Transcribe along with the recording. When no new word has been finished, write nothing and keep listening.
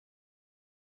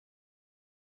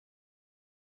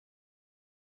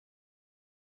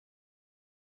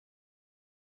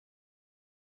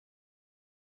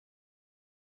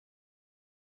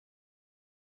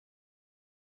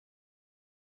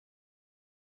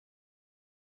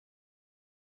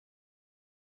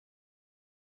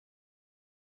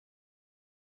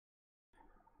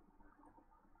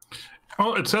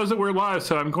Well, it says that we're live,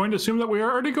 so I'm going to assume that we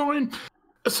are already going.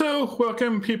 So,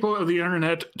 welcome, people of the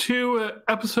internet, to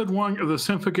episode 1 of the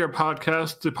Symphogear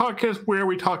Podcast, the podcast where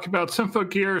we talk about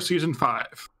Symphogear Season 5.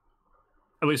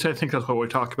 At least I think that's what we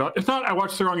talk about. If not, I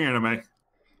watched the wrong anime.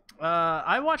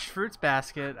 I watched Fruits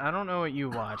Basket. I don't know what you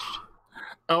watched.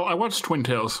 Oh, I watched Twin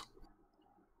Tails.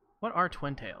 What are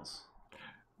Twin Tails?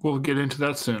 We'll get into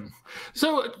that soon.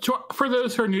 So, for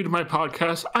those who are new to my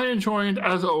podcast, I am joined,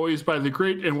 as always, by the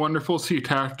great and wonderful C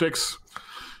Tactics.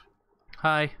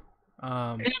 Hi.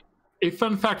 A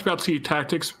fun fact about C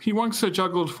Tactics, he once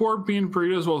juggled 4 bean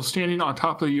burritos while standing on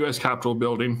top of the U.S. Capitol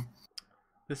building.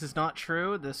 This is not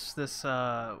true. This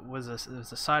was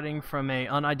a sighting from a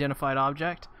unidentified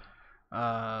object.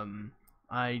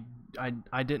 I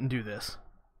didn't do this.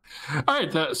 All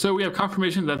right, so we have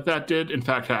confirmation that did, in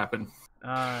fact, happen.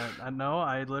 No,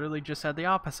 I literally just said the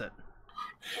opposite.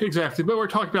 Exactly, but we're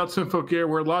talking about Symphogear,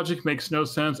 where logic makes no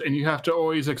sense, and you have to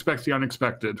always expect the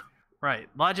unexpected. Right,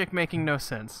 logic making no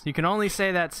sense. You can only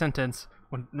say that sentence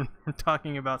when we're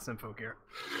talking about Symphogear.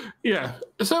 Yeah,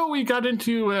 so we got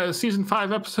into Season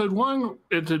 5, Episode 1.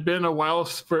 It had been a while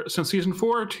since Season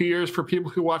 4, 2 years for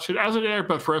people who watch it as it aired,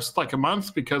 but for us, like a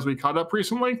month, because we caught up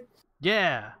recently.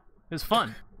 Yeah, it was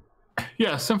fun.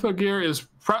 Yeah, Symphogear is,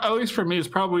 at least for me, is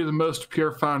probably the most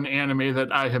pure fun anime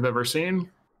that I have ever seen.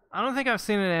 I don't think I've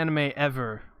seen an anime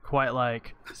ever quite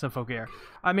like Symphogear.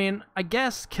 I mean, I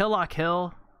guess Kill la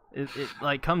Kill, it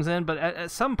like comes in, but at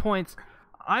some points,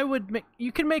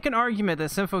 you can make an argument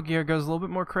that Symphogear goes a little bit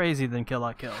more crazy than Kill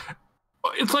la Kill.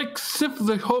 It's like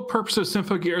the whole purpose of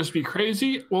Symphogear is to be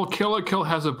crazy. Well, Kill la Kill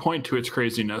has a point to its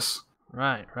craziness.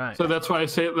 Right. So that's why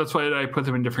I put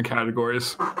them in different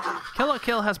categories. Kill la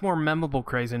Kill has more memorable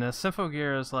craziness.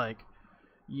 Symphogear is like,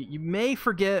 you may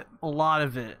forget a lot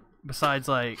of it, besides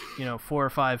 4 or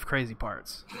 5 crazy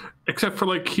parts. Except for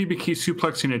like Hibiki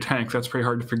suplexing a tank, that's pretty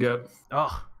hard to forget.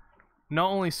 Oh, not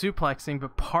only suplexing,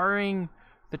 but parrying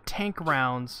the tank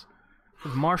rounds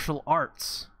with martial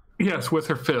arts. Yes, with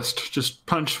her fist. Just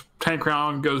punch, tank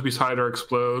round, goes beside her,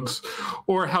 explodes.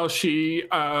 Or how she,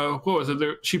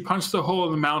 she punched the hole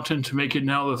in the mountain to make it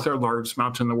now the 3rd largest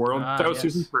mountain in the world. That was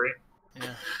Season 3.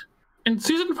 Yeah. In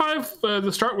Season 5,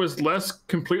 the start was less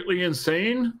completely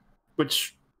insane,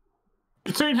 which,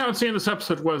 considering how insane this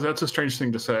episode was, that's a strange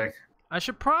thing to say. I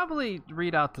should probably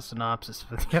read out the synopsis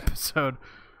for the episode.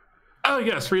 Oh,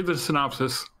 yes, read the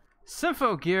synopsis.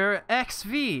 Symphogear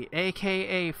XV,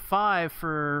 aka 5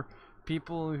 for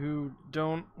people who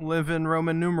don't live in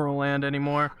Roman numeral land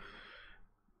anymore.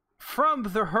 From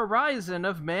the horizon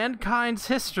of mankind's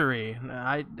history.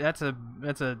 That's a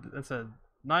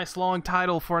nice long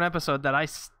title for an episode that I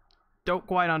don't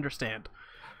quite understand.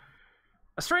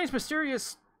 A strange,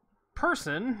 mysterious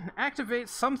person activates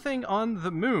something on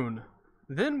the moon.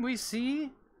 Then we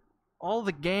see all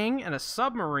the gang in a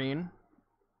submarine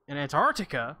in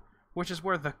Antarctica, which is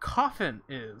where the coffin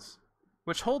is,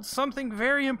 which holds something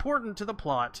very important to the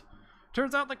plot.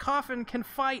 Turns out the coffin can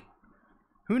fight.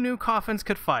 Who knew coffins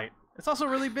could fight? It's also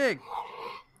really big.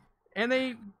 And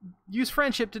they use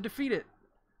friendship to defeat it.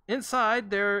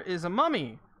 Inside, there is a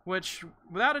mummy, which,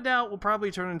 without a doubt, will probably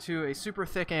turn into a super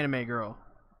thick anime girl.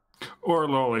 Or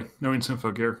loli, knowing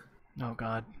Symphogear. Oh,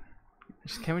 God.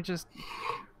 Can we just...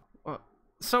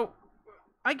 So,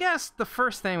 I guess the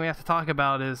first thing we have to talk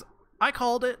about is, I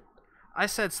called it. I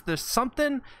said there's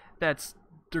something they're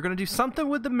going to do something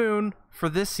with the moon for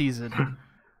this season.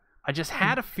 I just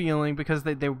had a feeling because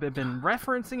they've been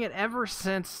referencing it ever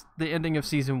since the ending of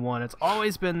Season 1. It's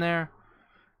always been there.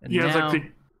 And yeah,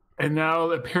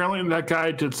 now apparently that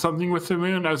guy did something with the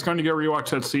moon. I was going to go rewatch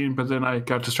that scene, but then I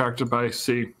got distracted by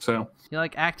C. So he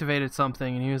activated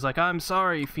something, and he was like, "I'm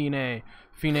sorry, Fine."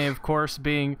 Fine, of course,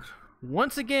 being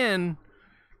once again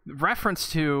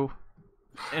referenced to,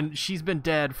 and she's been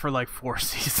dead for 4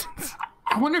 seasons.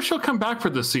 I wonder if she'll come back for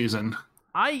this season.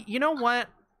 You know what?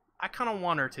 I kind of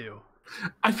want her to.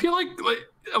 I feel like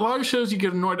a lot of shows you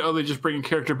get annoyed, they just bring a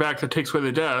character back that takes away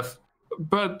the death.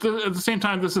 But at the same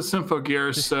time, this is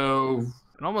Symphogear, so...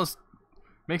 It almost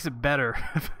makes it better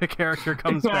if the character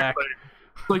comes back.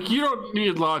 You don't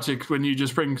need logic when you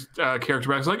just bring a character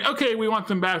back. It's like, okay, we want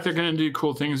them back. They're going to do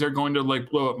cool things. They're going to,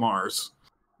 blow up Mars.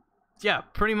 Yeah,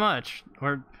 pretty much.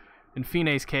 Or, in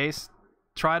Fine's case,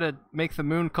 try to make the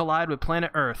moon collide with planet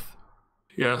Earth.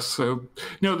 Yes, so...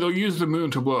 No, they'll use the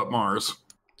moon to blow up Mars.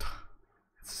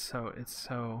 It's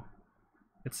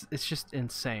just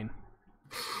insane.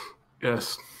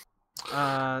 Yes.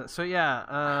 I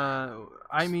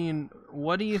mean,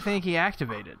 what do you think he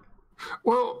activated?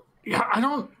 Well, yeah, I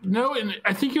don't know, and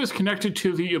I think he was connected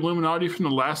to the Illuminati from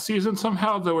the last season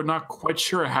somehow, though we're not quite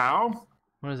sure how.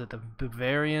 what is it, the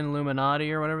Bavarian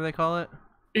Illuminati or whatever they call it?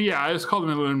 Yeah, I just called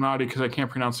them Illuminati because I can't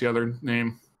pronounce the other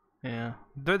name. Yeah,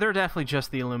 they're definitely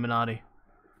just the Illuminati.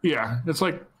 Yeah, it's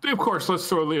like, of course, let's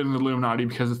throw in the Illuminati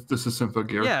because this is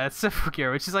Symphogear. Yeah, it's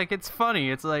Symphogear, which is like, it's funny.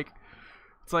 It's like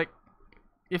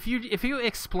if you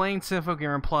explain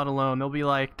Symphogear and plot alone, they'll be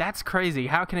like, that's crazy.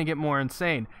 How can it get more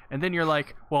insane? And then you're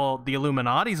like, well, the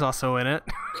Illuminati's also in it.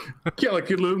 Yeah, like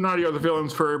the Illuminati are the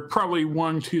villains for probably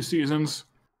 1-2 seasons.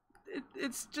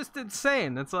 It's just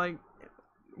insane. It's like,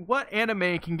 what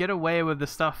anime can get away with the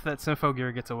stuff that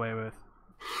Symphogear gets away with?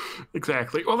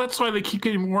 Exactly. Well, that's why they keep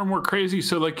getting more and more crazy.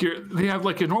 So like they have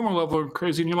like a normal level of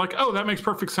crazy, and you're like, oh, that makes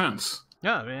perfect sense.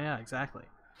 Yeah, exactly.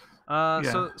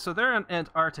 So they're in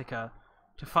Antarctica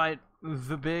to fight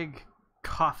the big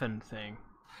coffin thing.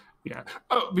 Yeah.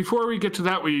 Oh, before we get to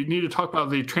that, we need to talk about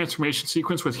the transformation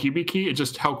sequence with Hibiki and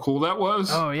just how cool that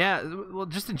was. Oh yeah. Well,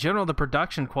 just in general, the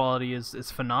production quality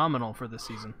is phenomenal for this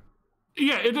season.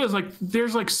 Yeah, it is. Like,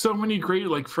 there's like so many great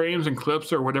like frames and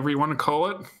clips or whatever you want to call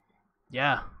it.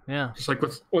 Yeah. Just like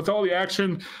with all the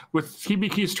action, with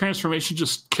Hibiki's transformation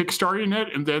just kickstarting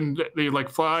it, and then they like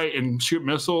fly and shoot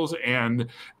missiles and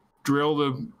drill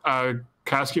the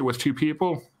casket with 2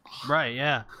 people. Right.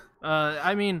 Yeah.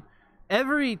 I mean,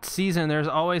 every season there's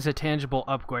always a tangible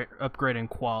upgrade in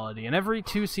quality, and every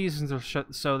 2 seasons or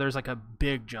so there's like a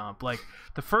big jump. Like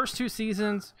the first 2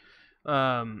 seasons,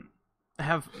 they're at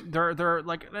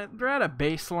a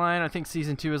baseline. I think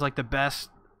season 2 is like the best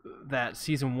that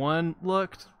season 1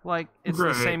 looked like. It's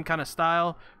the same kind of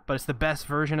style, but it's the best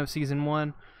version of season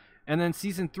 1. And then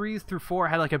season 3 through 4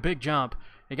 had like a big jump.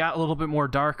 It got a little bit more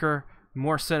darker,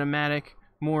 more cinematic,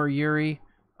 more Yuri,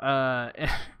 and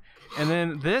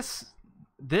then this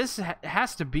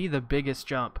has to be the biggest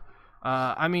jump.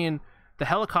 I mean, the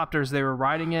helicopters they were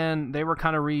riding in, they were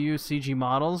kind of reused CG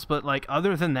models, but like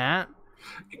other than that,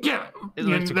 yeah,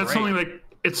 that's great. Something like,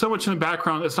 it's so much in the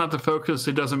background, it's not the focus.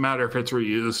 It doesn't matter if it's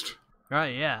reused.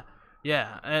 Right?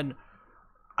 Yeah. And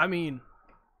I mean,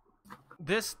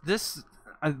 the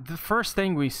first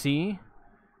thing we see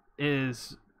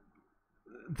is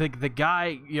the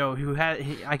guy, who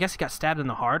I guess he got stabbed in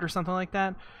the heart or something like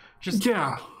that. Just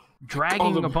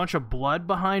dragging a bunch of blood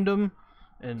behind him,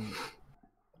 and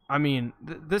I mean,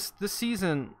 this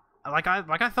season, like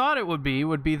I thought it would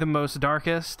be the most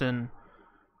darkest and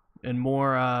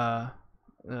more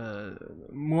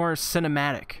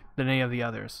cinematic than any of the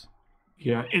others.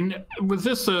 Yeah, and with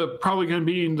this probably going to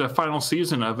be in the final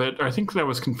season of it, I think that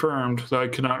was confirmed, though I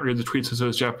could not read the tweets as it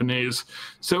was Japanese.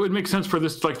 So it would make sense for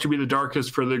this to be the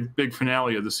darkest for the big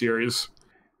finale of the series.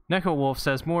 Neko Wolf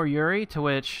says more Yuri, to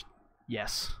which,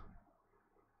 yes,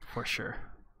 for sure.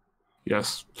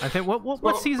 Yes. I think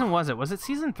what season was it? Was it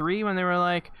season 3 when they were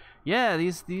like, yeah,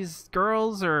 these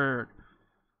girls are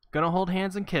gonna hold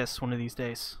hands and kiss one of these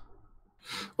days?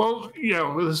 Well,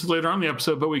 yeah, this is later on in the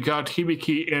episode, but we got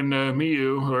Hibiki and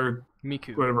Miku,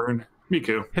 whatever.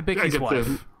 Miku. Hibiki's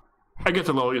wife. I get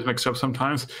the lollies mixed up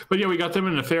sometimes. But yeah, we got them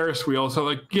in a Ferris wheel, so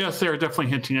like, yes, they're definitely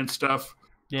hinting at stuff.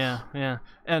 Yeah.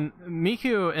 And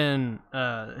Miku and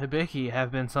Hibiki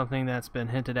have been something that's been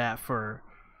hinted at for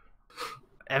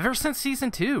ever since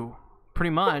season 2, pretty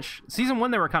much. Season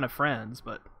 1, they were kind of friends,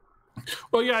 but...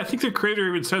 Well, yeah, I think the creator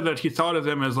even said that he thought of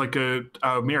them as like a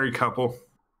married couple.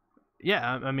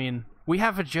 Yeah, I mean, we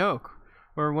have a joke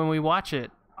where when we watch it,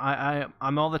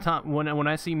 I'm all the time, when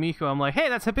I see Miku, I'm like, hey,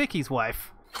 that's Hibiki's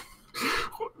wife.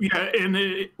 Yeah, and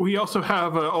we also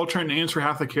have alternate names for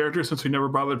half the characters since we never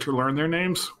bothered to learn their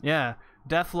names. Yeah,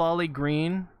 Death Lolly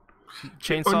Green,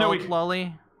 Chainsaw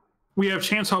Lolly. We have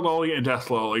Chainsaw Lolly and Death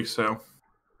Lolly, so...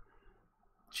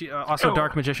 She also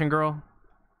Dark Magician Girl.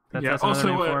 That's also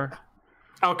name for her.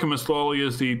 Alchemist Lolly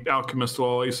is the Alchemist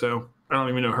Lolly, so I don't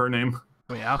even know her name.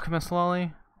 Wait, Alchemist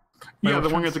Lolly? Yeah, the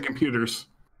one at the computers.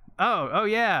 Oh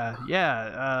yeah.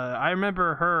 I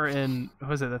remember her in,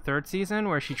 was it the 3rd season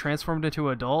where she transformed into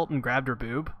an adult and grabbed her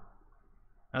boob?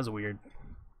 That was weird.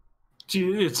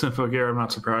 Gee, it's Symphogear, I'm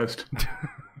not surprised.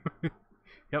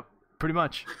 Yep, pretty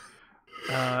much.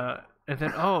 And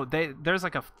then there's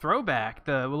like a throwback,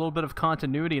 a little bit of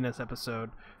continuity in this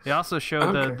episode. They also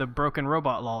showed the broken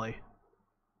robot Lolly.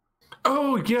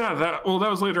 Oh yeah, that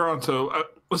was later on. So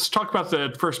let's talk about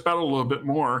the first battle a little bit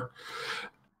more.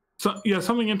 So yeah,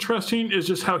 something interesting is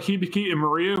just how Hibiki and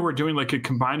Maria were doing like a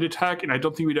combined attack, and I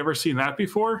don't think we'd ever seen that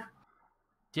before.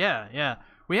 Yeah.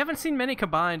 We haven't seen many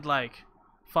combined like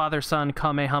father-son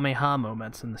Kamehameha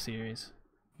moments in the series.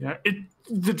 Yeah,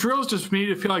 the drills just made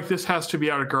it feel like this has to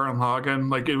be out of Gurren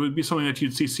Lagann. Like it would be something that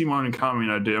you'd see Simon and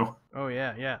Kamina do. Oh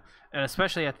yeah, and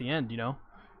especially at the end,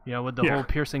 with the whole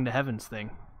piercing the heavens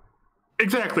thing.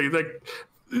 Exactly. Like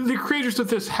the creators of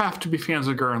this have to be fans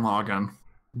of Gurren Lagann.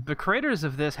 The creators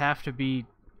of this have to be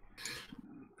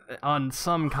on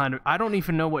some kind of, I don't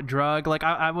even know what drug. Like,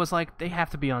 I was like, they have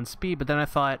to be on speed, but then I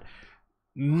thought,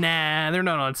 nah, they're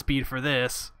not on speed for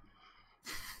this.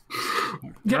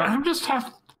 Yeah,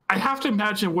 I have to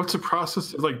imagine what's the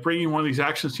process of like bringing one of these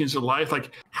action scenes to life.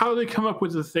 Like, how do they come up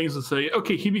with the things that say,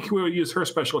 okay, Hibiki will use her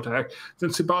special attack, then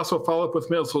Tsubasa will follow up with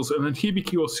missiles, and then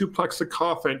Hibiki will suplex the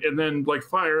coffin, and then like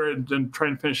fire, and then try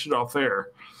and finish it off there.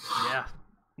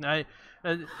 Yeah,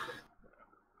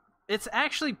 it's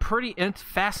actually pretty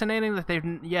fascinating that they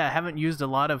haven't used a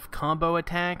lot of combo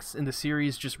attacks in the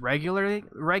series just regularly,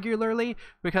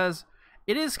 because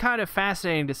it is kind of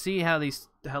fascinating to see how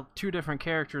two different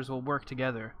characters will work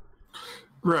together.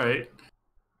 Right.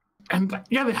 And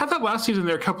yeah, they had that last season.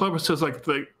 There are a couple episodes like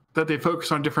that they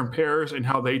focus on different pairs and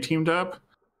how they teamed up.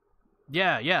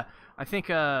 Yeah. I think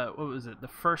what was it? The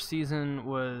first season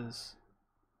was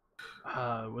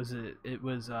Tsubasa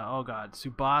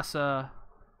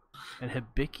and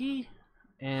Hibiki,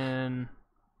 and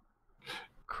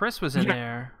Chris was in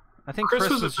there. I think Chris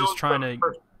was just trying to.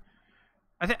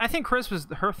 I think Chris was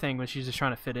her thing when she's just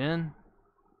trying to fit in.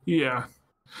 Yeah.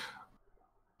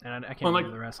 And I can't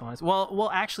remember the rest of the lines. Well,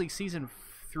 actually, season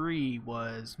 3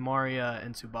 was Maria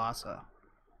and Tsubasa.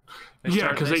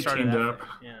 Because they teamed up.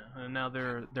 Yeah, and now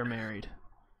they're married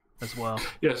as well.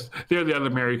 Yes, they're the other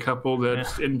married couple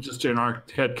that's in our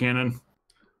headcanon.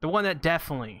 The one that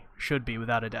definitely should be,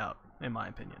 without a doubt, in my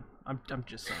opinion. I'm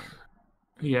just saying.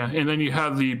 Yeah, and then you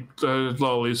have the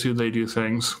lollies who they do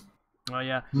things. Oh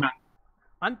yeah.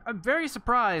 I'm very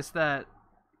surprised that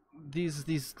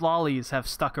these lollies have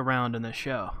stuck around in this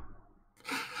show.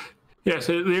 Yes,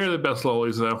 they're the best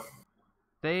lollies though.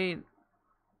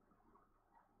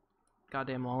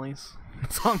 Goddamn lollies.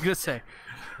 That's all I'm gonna say.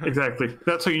 Exactly.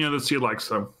 That's how you know that she likes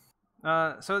them.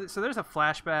 So there's a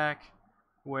flashback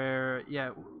where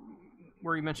you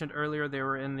mentioned earlier they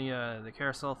were in the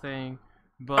carousel thing,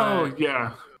 but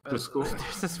the school.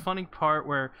 There's this funny part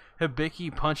where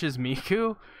Hibiki punches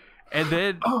Miku, and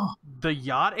then the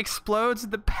yacht explodes in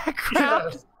the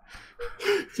background. Yes.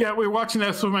 Yeah, we were watching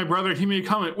this with my brother, and he made a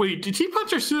comment. Wait, did he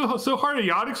punch her so hard a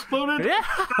yacht exploded? Yeah,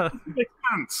 that makes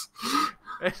sense.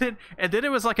 And then it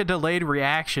was like a delayed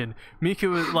reaction.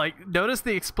 Miku was like, noticed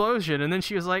the explosion, and then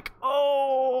she was like,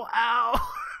 "Oh, ow!"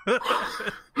 I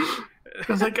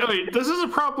was like, "Oh, wait, this is a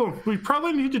problem. We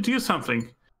probably need to do something."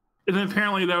 And then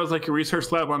apparently that was like a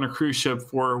research lab on a cruise ship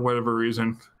for whatever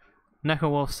reason. Neko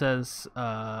Wolf says,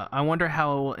 I wonder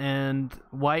how it will end.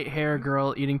 White hair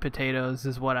girl eating potatoes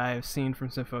is what I've seen from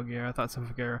Symphogear. I thought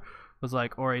Symphogear was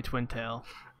like Ori Twin Tail.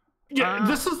 Yeah,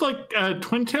 this is like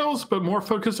Twin Tails, but more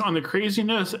focused on the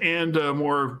craziness and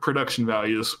more production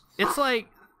values. It's like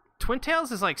Twin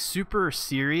Tails is like super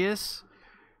serious.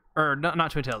 Or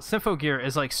not Twin Tails. Symphogear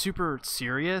is like super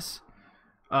serious.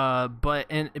 But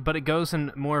it goes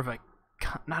in more of a,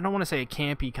 I don't want to say a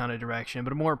campy kind of direction,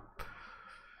 but a more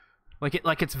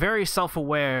like it's very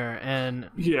self-aware and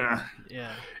yeah.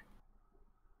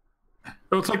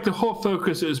 It's like the whole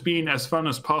focus is being as fun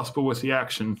as possible with the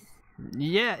action.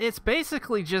 Yeah, it's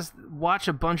basically just watch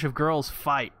a bunch of girls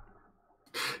fight.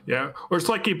 Yeah, or it's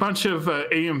like a bunch of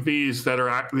AMVs that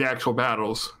are the actual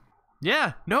battles.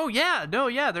 Yeah,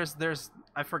 there's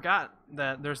I forgot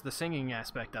that there's the singing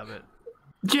aspect of it.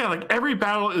 Yeah, like every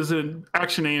battle is an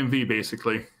action AMV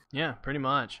basically. Yeah, pretty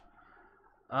much.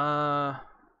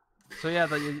 So yeah,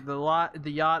 the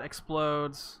yacht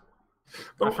explodes.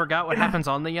 I forgot what happens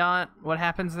on the yacht. What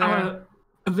happens there?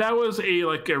 That was a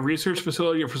research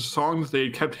facility for songs they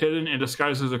kept hidden and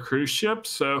disguised as a cruise ship.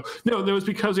 So no, that was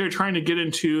because they were trying to get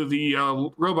into the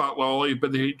robot lolly,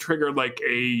 but they triggered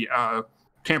a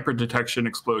tamper detection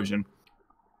explosion.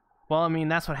 Well, I mean,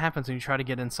 that's what happens when you try to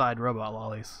get inside robot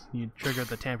lollies. You trigger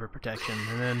the tamper protection,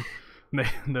 and then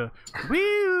the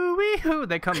wee-hoo,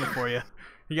 they come for you.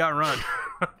 You gotta run.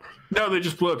 No, they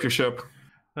just blew up your ship.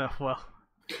 Oh, well.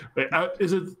 Wait,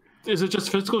 is it just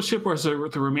physical ship, or is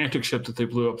it the romantic ship that they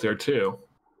blew up there too?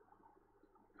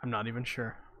 I'm not even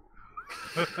sure.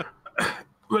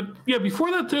 But yeah,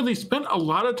 before that, though, they spent a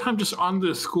lot of time just on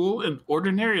the school and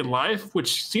ordinary life,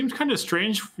 which seems kind of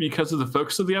strange because of the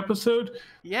focus of the episode.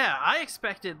 Yeah, I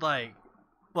expected like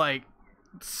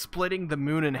splitting the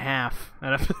moon in half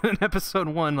in episode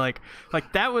 1. Like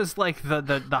that was like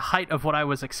the height of what I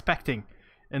was expecting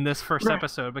in this first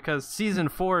episode, because season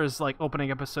 4's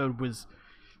opening episode was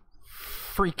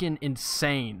freaking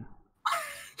insane.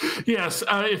 Yes,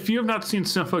 if you have not seen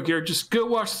Symphogear, just go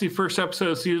watch the first episode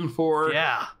of season 4.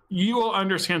 Yeah, you will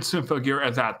understand Symphogear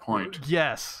at that point.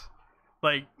 Yes,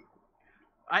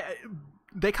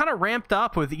 they kind of ramped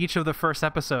up with each of the first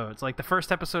episodes. Like the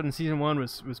first episode in season 1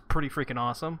 was pretty freaking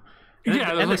awesome.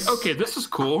 Okay, this is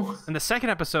cool. And the second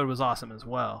episode was awesome as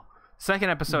well. Second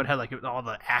episode had like all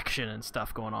the action and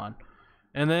stuff going on.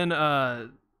 And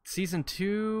then season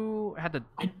 2 had the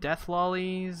death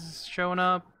lollies showing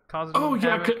up, causing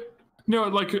havoc. No,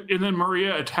 like, and then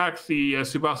Maria attacked the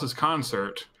Tsubasa's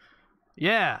concert.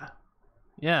 Yeah,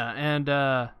 and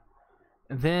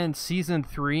then season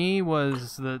 3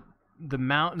 was the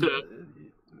mountain,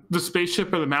 the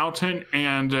spaceship of the mountain,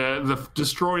 and the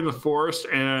destroying the forest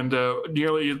and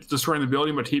nearly destroying the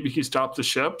building, but Hibiki stopped the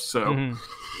ship. So,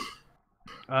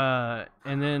 and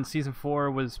then season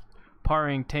 4 was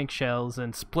parring tank shells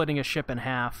and splitting a ship in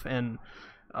half and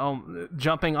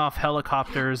jumping off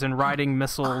helicopters and riding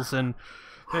missiles, and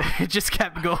it just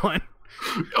kept going.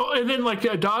 Oh, and then like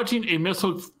dodging a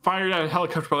missile fired out of a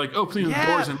helicopter by like opening the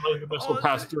doors and letting the missile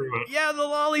pass through it. Yeah, the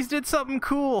lollies did something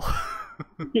cool.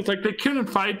 It's like they couldn't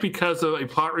fight because of a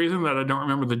plot reason that I don't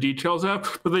remember the details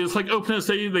of, but they just like open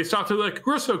it, they stopped it, like,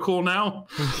 we're so cool now.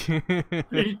 You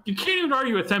can't even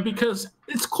argue with them because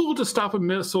it's cool to stop a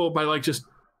missile by like just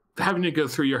having to go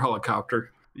through your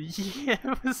helicopter. Yeah,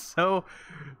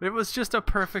 it was just a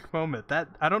perfect moment. That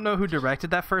I don't know who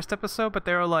directed that first episode, but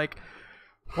they were like,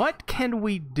 what can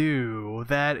we do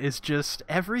that is just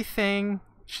everything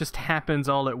just happens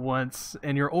all at once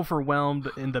and you're overwhelmed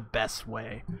in the best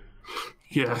way?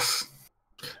 Yes.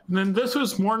 And then this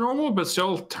was more normal, but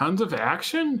still tons of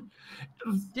action.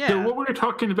 Yeah. What we were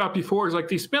talking about before is like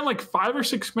they spent like 5 or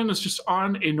 6 minutes just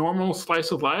on a normal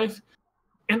slice of life.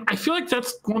 And I feel like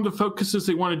that's one of the focuses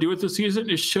they want to do with the season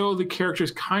is show the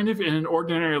characters kind of in an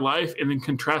ordinary life and then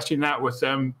contrasting that with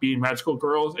them being magical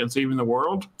girls and saving the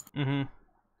world. Mm-hmm.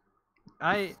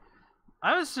 I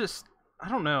was just, I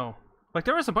don't know. Like,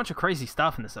 there was a bunch of crazy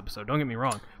stuff in this episode, don't get me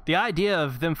wrong. The idea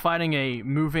of them fighting a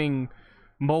moving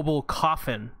mobile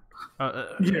coffin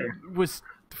was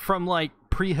from, like,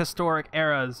 prehistoric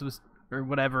eras, or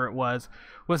whatever it was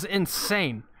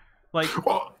insane. Like,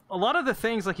 a lot of the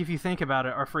things, like, if you think about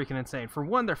it, are freaking insane. For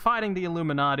one, they're fighting the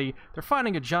Illuminati. They're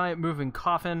fighting a giant moving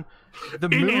coffin. The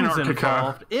moon's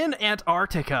involved. In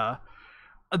Antarctica.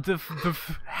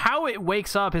 How it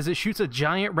wakes up is it shoots a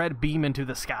giant red beam into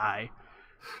the sky.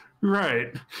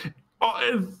 Right.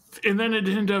 And then it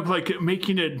ended up like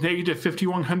making it negative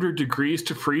 5,100 degrees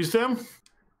to freeze them.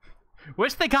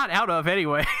 Which they got out of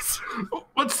anyways.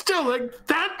 But still, like,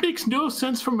 that makes no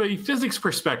sense from a physics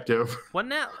perspective. Wasn't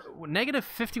that negative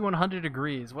 5,100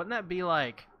 degrees? Wouldn't that be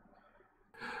like...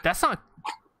 That's not...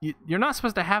 You're not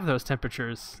supposed to have those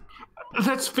temperatures.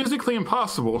 That's physically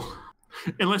impossible.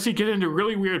 Unless you get into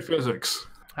really weird physics.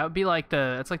 That would be like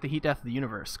it's like the heat death of the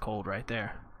universe cold right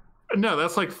there. No,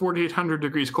 that's like 4,800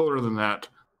 degrees colder than that.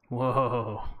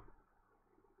 Whoa.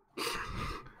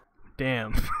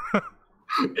 Damn.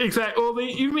 Exactly. Well,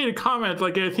 you made a comment,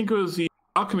 like I think it was the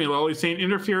alchemy lolly saying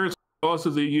interference with the laws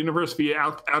of the universe via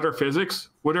outer physics,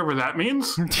 whatever that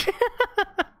means.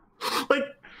 Like,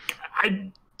 I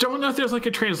don't know if there's like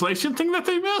a translation thing that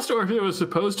they missed or if it was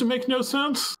supposed to make no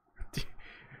sense.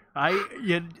 I'm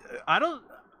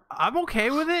okay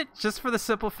with it just for the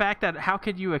simple fact that how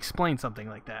could you explain something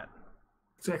like that?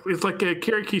 Exactly. It's like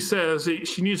Kiriki says,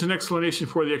 she needs an explanation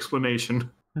for the explanation.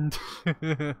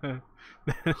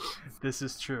 This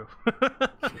is true.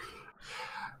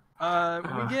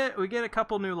 We get a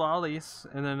couple new lollies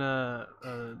and then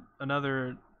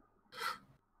another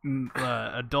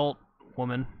adult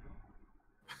woman.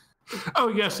 Oh,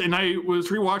 yes, and I was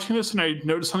rewatching this, and I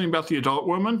noticed something about the adult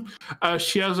woman.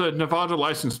 She has a Nevada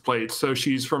license plate, so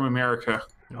she's from America.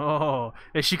 Oh,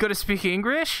 is she going to speak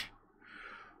English?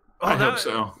 Oh, I hope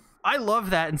so. I love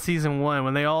that in season 1,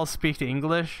 when they all speak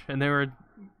English, and they were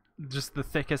just the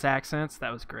thickest accents.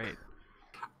 That was great.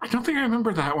 I don't think I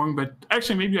remember that one, but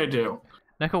actually, maybe I do.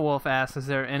 Neko Wolf asks, is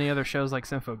there any other shows like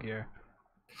Symphogear?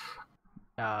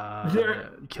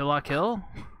 Kill La Kill?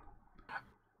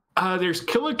 There's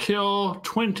Kill la Kill,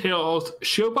 Twin Tails,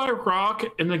 Show by Rock,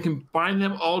 and then combine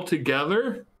them all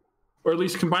together, or at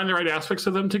least combine the right aspects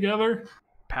of them together.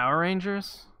 Power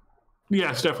Rangers?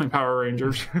 Yes, definitely Power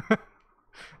Rangers.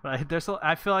 I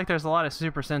feel like there's a lot of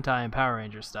Super Sentai and Power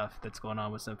Ranger stuff that's going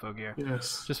on with Symphogear.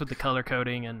 Yes. Just with the color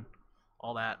coding and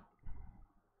all that.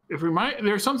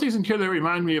 There's some things in here that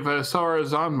remind me of Sara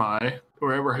Zanmai,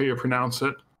 wherever how you pronounce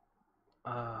it.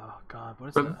 Oh, God, what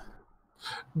is that?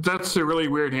 That's a really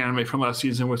weird anime from last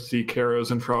season with the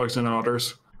Caros and Frogs and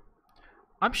Otters.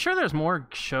 I'm sure there's more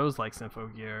shows like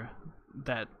Symphogear.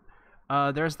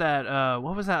 There's that,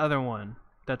 what was that other one?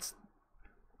 That's,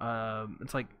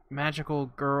 it's like Magical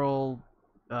Girl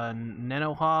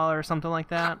Nanoha or something like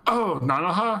that. Oh,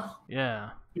 Nanoha?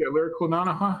 Yeah. Yeah, Lyrical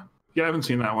Nanoha. Yeah, I haven't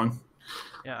seen that one.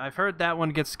 Yeah, I've heard that one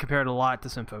gets compared a lot to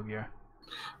Symphogear.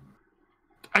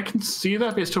 I can see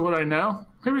that based on what I know.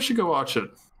 Maybe we should go watch it.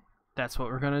 That's what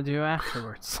we're gonna do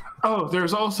afterwards. Oh,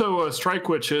 there's also Strike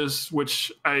Witches,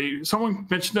 which someone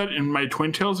mentioned that in my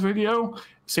Twin Tails video,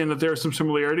 saying that there are some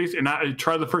similarities, and I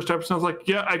tried the first episode. I was like,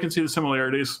 yeah, I can see the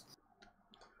similarities.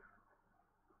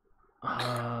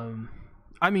 I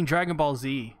mean, Dragon Ball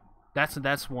Z.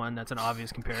 That's one. That's an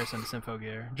obvious comparison to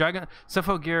Symphogear.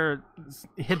 Symphogear,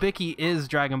 Hibiki is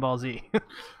Dragon Ball Z.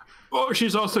 Well,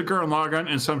 she's also Gurren Lagann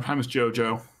and sometimes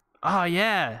JoJo. Oh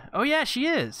yeah, she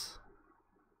is.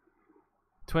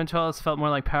 Twin Tails felt more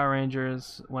like Power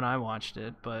Rangers when I watched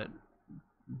it, but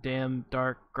damn,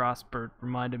 Dark Grosper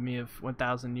reminded me of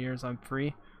 1,000 Years I'm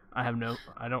Free. I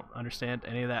don't understand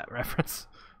any of that reference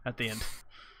at the end.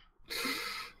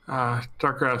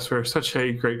 Dark Grasper, such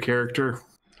a great character.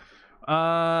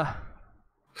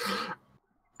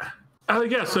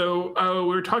 Yeah, so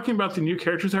we were talking about the new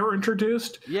characters that were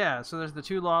introduced. Yeah, so there's the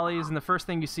two lollies, and the first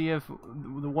thing you see of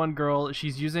the one girl,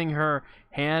 she's using her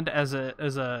hand as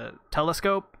a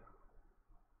telescope.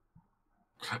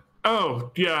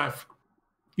 Oh, yeah.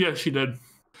 Yeah, she did.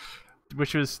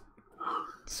 Which was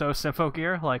so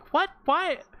Symphogear. Like, what?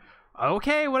 Why?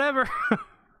 Okay, whatever.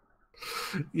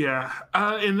 Yeah,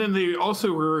 and then they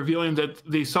also were revealing that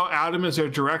they saw Adam as their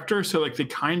director, so like they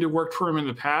kind of worked for him in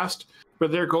the past,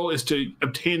 but their goal is to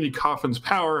obtain the coffin's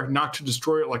power, not to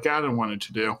destroy it like Adam wanted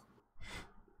to do.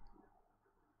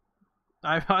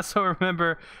 I also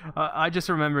remember, I just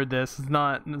remembered this. It's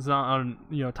not on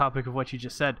topic of what you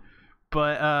just said,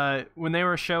 but when they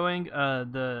were showing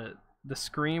the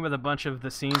screen with a bunch of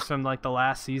the scenes from like the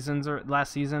last season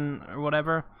or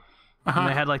whatever. And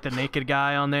they had like the naked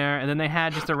guy on there, and then they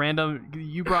had just a random.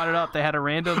 You brought it up. They had a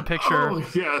random picture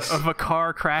of a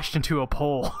car crashed into a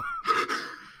pole.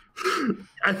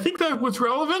 I think that was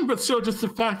relevant, but still, just the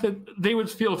fact that they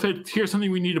would feel here's something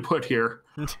we need to put here.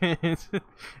 It's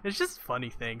just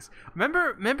funny things.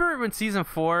 Remember when season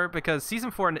 4, because season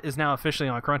 4 is now officially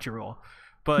on Crunchyroll,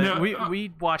 but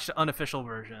we watched the unofficial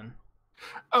version.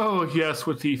 Oh yes,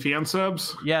 with the fan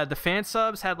subs. Yeah, the fan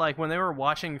subs had like when they were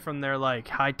watching from their like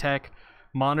high tech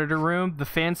monitor room, the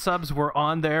fan subs were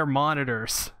on their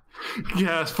monitors.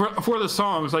 Yes, for the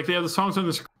songs, like they have the songs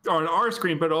on our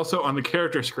screen, but also on the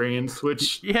character screens.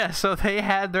 Which so they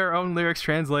had their own lyrics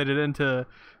translated into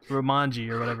Romanji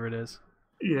or whatever it is.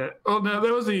 Yeah. Oh no,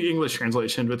 that was the English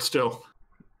translation, but still.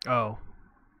 Oh.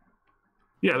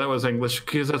 Yeah, that was English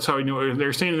because that's how we knew it.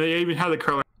 They're saying they even had the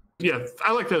color. Yeah,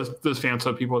 I like those fan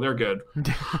sub people. They're good.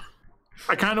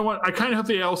 I kind of hope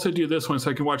they also do this one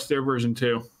so I can watch their version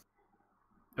too.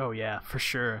 Oh yeah, for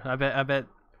sure. I bet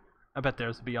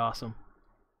theirs would be awesome.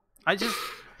 I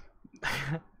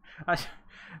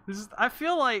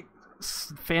feel like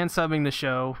fan subbing the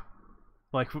show,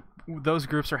 like those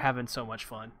groups are having so much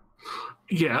fun.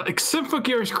 Yeah, like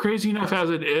Symphogear is crazy enough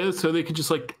as it is, so they could just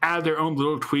like add their own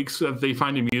little tweaks that they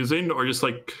find amusing, or just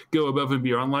like go above and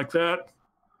beyond like that.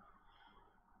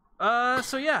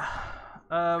 So yeah,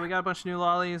 we got a bunch of new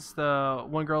lollies. The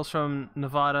one girl's from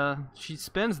Nevada. She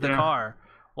spins the car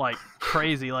like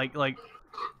crazy, like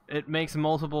it makes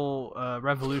multiple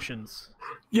revolutions.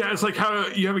 Yeah, it's like how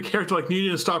you have a character like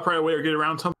needing to stop right away or get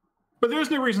around something, but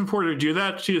there's no reason for her to do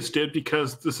that. She just did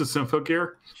because this is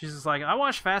Symphogear. She's just like, I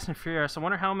watched Fast and Furious. I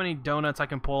wonder how many donuts I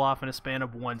can pull off in a span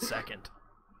of 1 second.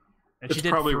 And she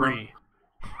did 3.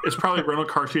 It's probably a rental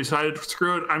car. She decided,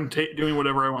 screw it, I'm doing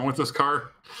whatever I want with this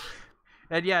car.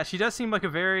 And yeah, she does seem like a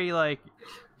very like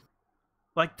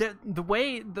the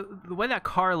way that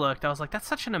car looked. I was like, that's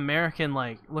such an American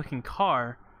like looking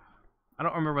car. I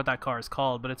don't remember what that car is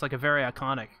called, but it's like a very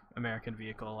iconic American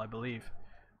vehicle, I believe,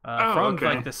 from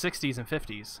like the 60s and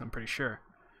 50s. I'm pretty sure.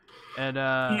 And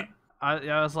I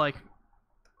was like,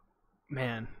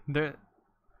 man,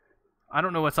 I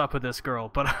don't know what's up with this girl,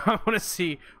 but I want to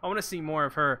see more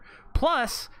of her.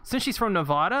 Plus, since she's from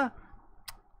Nevada,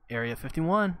 Area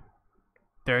 51.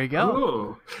 There you go.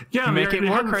 Ooh. Yeah, make it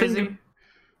more crazy.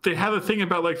 They have a thing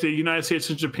about like the United States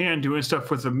and Japan doing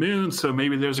stuff with the moon, so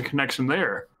maybe there's a connection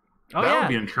there. Oh, that would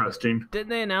be interesting. Didn't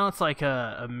they announce like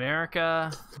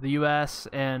America, the U.S.,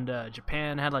 and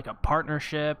Japan had like a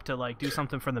partnership to like do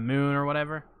something for the moon or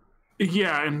whatever?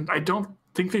 Yeah, and I don't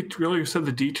think they really said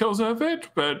the details of it,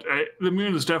 but the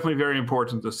moon is definitely very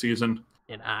important this season.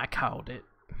 And I called it.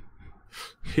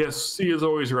 Yes, he is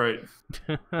always right.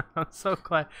 I'm so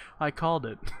glad I called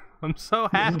it. I'm so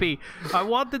happy. I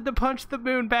wanted to punch the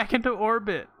moon back into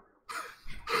orbit.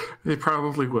 They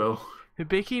probably will.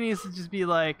 Hibiki needs to just be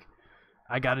like,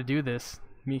 I gotta do this.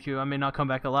 Miku, I may not come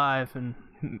back alive. And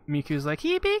Miku's like,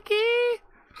 Hibiki!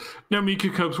 No,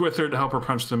 Miku comes with her to help her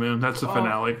punch the moon. That's the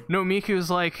finale. No, Miku's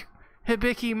like,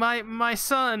 Hibiki, my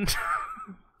son.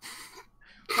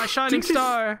 My shining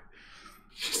star.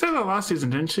 She said that last season,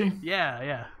 didn't she?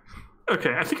 Yeah.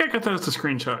 Okay, I think I got that as a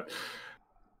screenshot.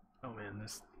 Oh man,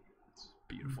 this is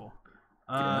beautiful.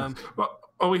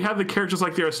 Well, we have the characters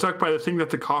like they are stuck by the thing that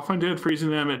the coffin did, freezing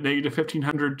them at negative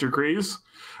 1,500 degrees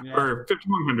or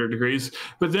 5,100 degrees.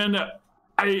 But then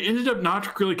I ended up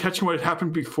not really catching what had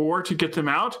happened before to get them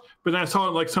out. But then I saw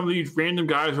like some of these random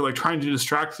guys were like trying to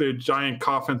distract the giant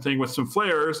coffin thing with some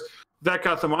flares. That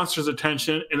got the monster's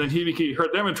attention, and then Hibiki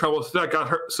heard them in trouble, so that got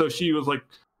her. So she was like,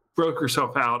 broke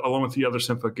herself out along with the other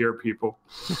Symphogear people.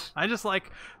 I just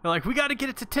like, they're like, we got to get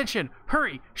its attention.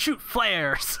 Hurry, shoot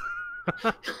flares.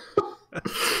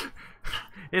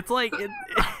 It's like,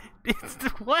 it's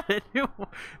what?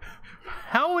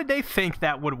 How would they think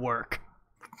that would work?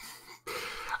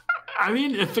 I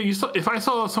mean, if I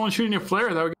saw someone shooting a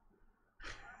flare, that would.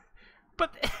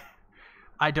 But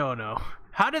I don't know.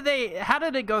 How did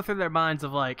it go through their minds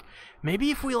of like, maybe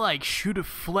if we like shoot a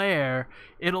flare,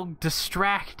 it'll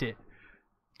distract it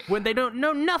when they don't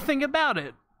know nothing about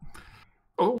it?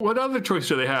 Oh, what other choice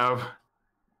do they have?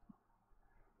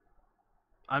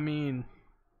 I mean,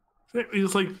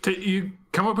 it's like you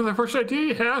come up with the first idea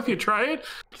you have, you try it,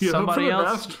 you hope for the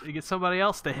best. You get somebody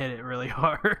else to hit it really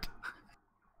hard.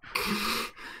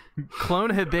 Clone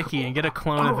Hibiki and get a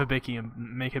clone of Hibiki and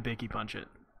make Hibiki punch it.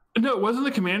 No, wasn't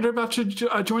the commander about to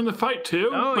join the fight too?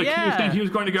 Oh, yeah. He was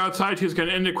going to go outside. He was going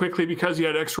to end it quickly because he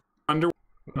had extra underwear.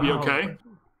 Be okay.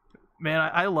 Man,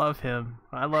 I love him.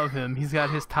 I love him. He's got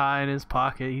his tie in his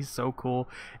pocket. He's so cool.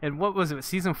 And what was it,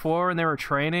 season 4 when they were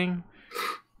training?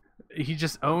 He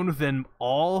just owned them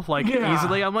all,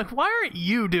 easily. I'm like, why aren't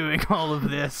you doing all of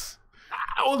this?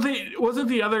 Well, wasn't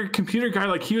the other computer guy,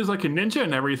 like, he was like a ninja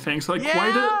and everything. So, like,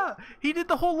 why he did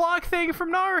the whole log thing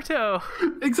from Naruto.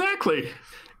 Exactly.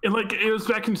 And, like, it was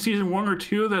back in season 1 or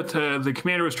 2 that the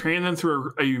commander was training them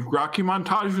through a Rocky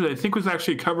montage, which I think was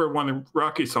actually a cover of one of the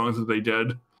Rocky songs that they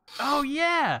did. Oh,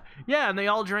 yeah. Yeah, and they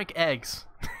all drank eggs.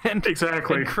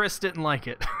 Exactly. And Chris didn't like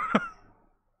it.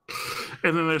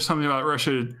 And then there's something about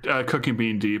Russia cooking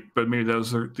being deep, but maybe that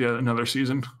was another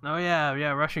season. Oh, yeah.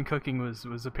 Russian cooking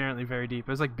was apparently very deep.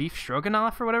 It was like beef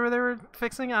stroganoff or whatever they were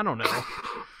fixing. I don't know.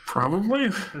 Probably.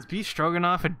 Is beef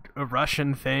stroganoff a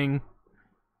Russian thing?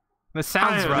 This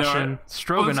sounds Russian.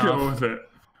 Stroganoff. Let's go with it.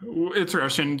 It's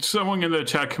Russian. Someone in the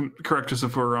chat can correct us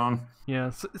if we're wrong.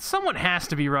 Yeah, someone has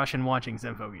to be Russian watching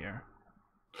Symphogear.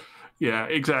 Yeah,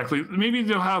 exactly. Maybe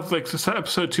they'll have, like,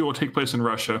 episode 2 will take place in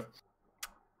Russia.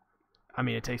 I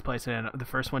mean, the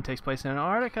first one takes place in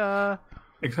Antarctica.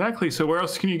 Exactly. So where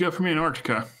else can you go from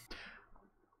Antarctica?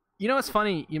 You know, it's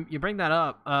funny you bring that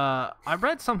up. I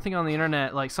read something on the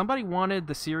internet, like somebody wanted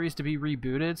the series to be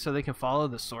rebooted so they can follow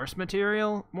the source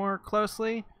material more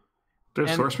closely.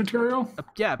 There's source material?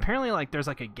 Yeah, apparently like there's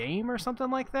like a game or something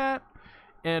like that.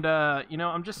 And,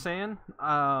 I'm just saying,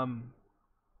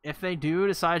 if they do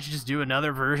decide to just do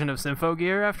another version of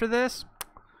Symphogear after this,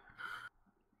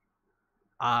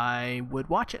 I would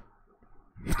watch it.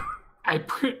 I'm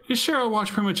pretty sure I'll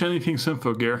watch pretty much anything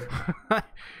Symphogear.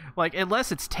 Like,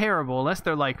 unless it's terrible, unless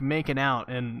they're like making out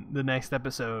in the next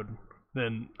episode,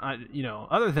 then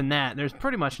other than that, there's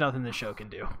pretty much nothing this show can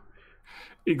do.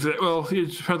 Exactly. Well,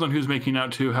 it depends on who's making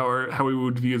out too. How we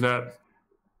would view that.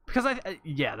 Because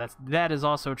that is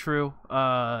also true.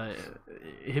 Miku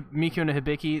and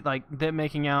Hibiki, like them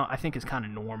making out, I think is kind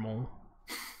of normal.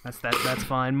 That's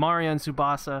fine. Mario and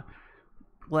Tsubasa,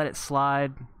 let it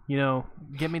slide.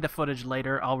 Give me the footage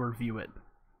later. I'll review it.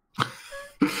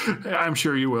 I'm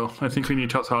sure you will. I think we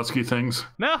need Totsatsuki things.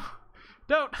 No,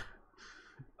 don't.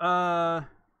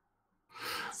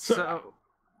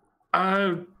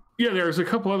 There's a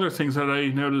couple other things that I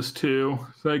noticed too.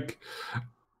 Like,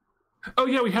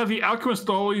 we have the Alchemist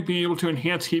Dolly being able to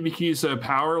enhance Hibiki's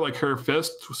power, like her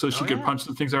fist, so she could punch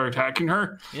the things that are attacking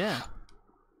her. Yeah.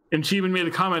 And she even made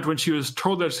a comment when she was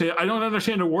told that, say, I don't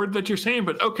understand a word that you're saying,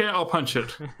 but okay, I'll punch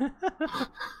it.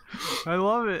 I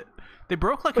love it. They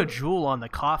broke like a jewel on the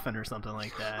coffin or something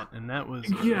like that, and that was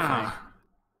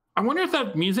I wonder if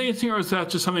that means anything, or is that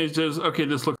just something that says, okay,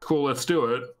 this looks cool, let's do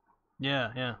it.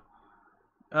 Yeah.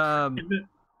 And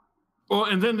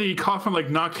then the coffin like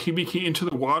knocked Hibiki into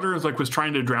the water and was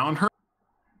trying to drown her.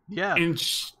 Yeah. And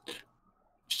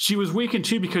she was weakened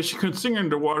too because she couldn't sing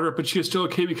underwater, but she was still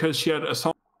okay because she had a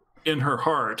song in her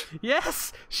heart.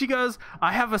 Yes, she goes,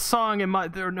 I have a song in my...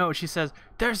 she says,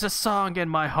 there's a song in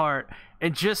my heart,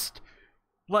 and just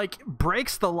like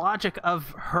breaks the logic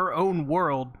of her own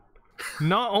world,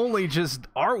 not only just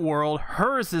our world,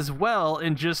 hers as well,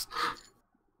 and just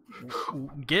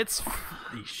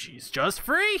she's just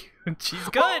free. She's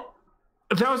good. Well,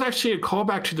 that was actually a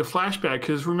callback to the flashback,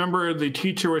 because remember the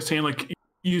teacher was saying, like,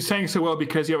 you sang so well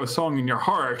because you have a song in your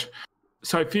heart.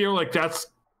 So I feel like that's,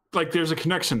 like, there's a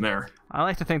connection there. I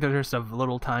like to think there's just a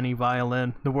little tiny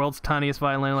violin, the world's tiniest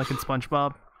violin, like in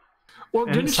SpongeBob. Well,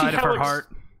 inside of her heart.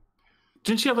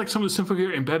 Didn't she have, like, some of the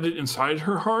Symphogear embedded inside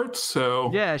her heart?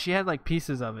 So yeah, she had, like,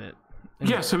 pieces of it.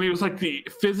 Yes, I mean, it was like the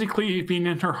physically being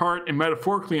in her heart and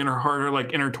metaphorically in her heart are,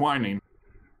 like, intertwining.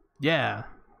 Yeah.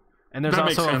 And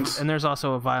there's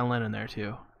also a violin in there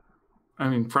too. I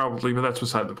mean, probably, but that's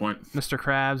beside the point. Mr.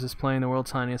 Krabs is playing the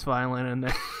world's tiniest violin in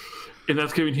there. And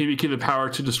that's giving Hibiki the power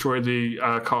to destroy the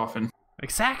coffin.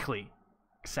 Exactly.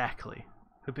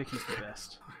 Hibiki's the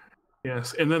best.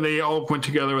 Yes, and then they all went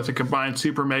together with a combined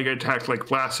super mega attack, like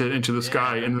blasted into the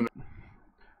sky, and then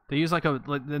they used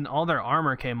then all their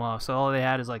armor came off, so all they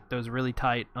had is like those really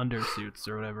tight undersuits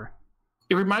or whatever.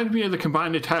 It reminded me of the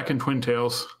combined attack in Twin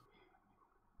Tails.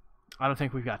 I don't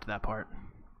think we got to that part.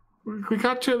 We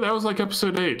got to, that was like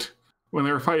episode 8 when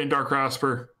they were fighting Dark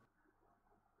Rasper.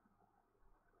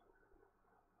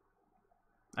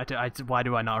 Why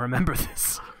do I not remember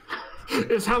this?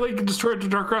 It's how they destroyed the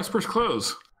Dark Rasper's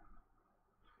clothes.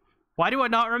 Why do I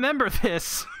not remember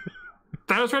this?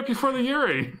 That was right before the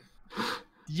Yuri.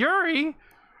 Yuri?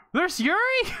 There's Yuri?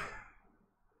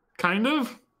 Kind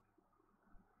of.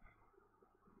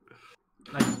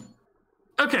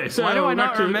 Okay, so why do I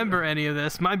not remember any of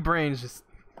this? My brain's just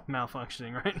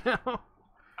malfunctioning right now.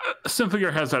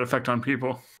 Symphogear has that effect on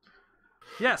people.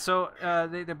 Yeah, so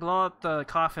they blow up the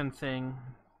coffin thing.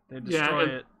 They destroy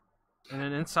it. And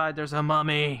then inside there's a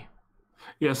mummy.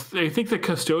 Yes, they think the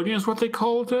custodian is what they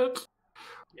called it.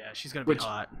 Yeah, she's going to be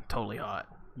hot. Totally hot.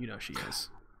 You know she is.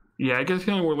 Yeah, I guess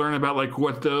we're learning about like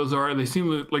what those are. They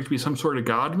seem like to be some sort of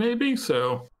god, maybe.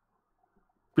 So,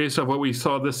 based on what we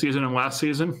saw this season and last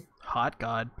season. Hot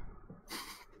god.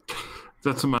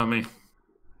 That's a mummy.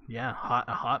 Yeah,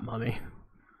 a hot mummy.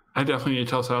 I definitely need to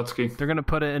tell Satsuki. They're gonna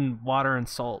put it in water and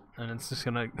salt, and it's just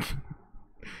gonna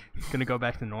go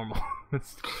back to normal.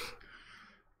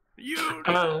 You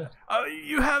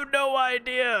have no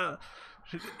idea.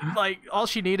 Like, all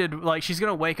she needed, like, she's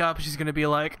gonna wake up, she's gonna be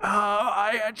like, oh,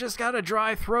 I just got a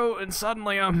dry throat, and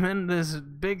suddenly I'm in this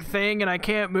big thing, and I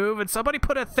can't move, and somebody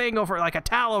put a thing over, like a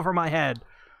towel over my head.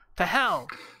 To hell.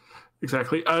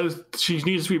 Exactly. She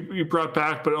needs to be brought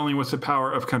back, but only with the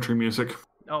power of country music.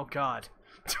 Oh, God.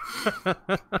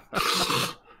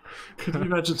 Could you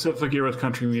imagine Symphogear with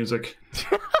country music?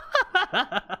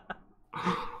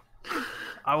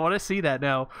 I want to see that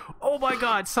now. Oh, my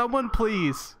God. Someone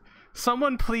please,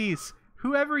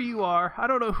 whoever you are, I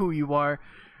don't know who you are,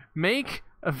 make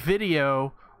a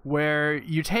video where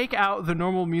you take out the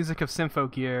normal music of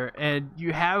Symphogear and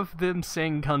you have them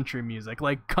sing country music,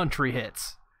 like country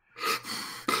hits.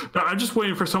 No, I'm just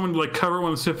waiting for someone to like cover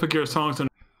one of the Symphogear songs and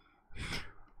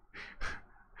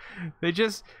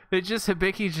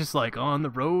Hibiki's just like, on the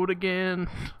road again.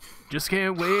 Just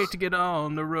can't wait to get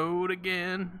on the road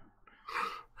again.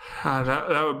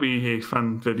 That would be a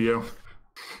fun video.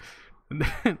 And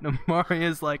then Amari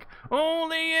is like,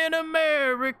 only in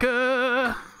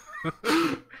America.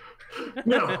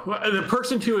 No, the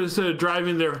person who is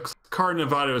driving their car in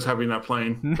Nevada is having that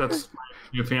playing. That's my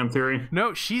new fan theory.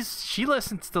 No, she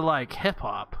listens to like hip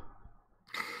hop.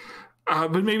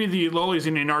 But maybe the lollies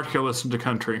in Antarctica listen to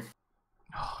country.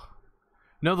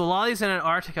 No, the lollies in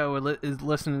Antarctica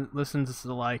listens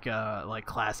to like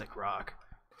classic rock.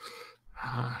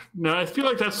 No, I feel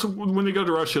like that's when they go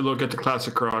to Russia, they'll get to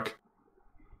classic rock.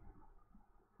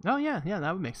 Oh yeah,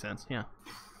 that would make sense. Yeah,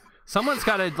 someone's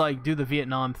got to like do the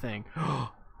Vietnam thing.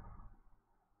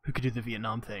 Who could do the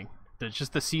Vietnam thing? It's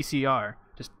just the CCR.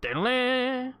 Just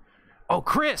oh,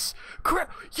 Chris,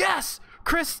 yes,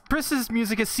 Chris's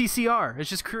music is CCR.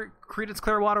 It's just Creedence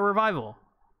Clearwater Revival.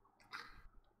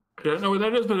 I don't know what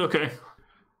that is, but okay.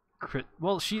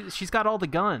 Well, she's got all the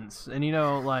guns, and you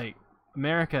know, like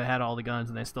America had all the guns,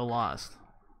 and they still lost.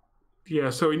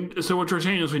 Yeah. So what you're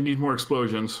saying is we need more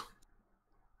explosions.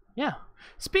 Yeah.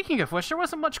 Speaking of which, there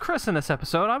wasn't much Chris in this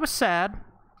episode. I was sad.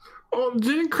 Oh,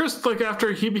 didn't Chris, like, after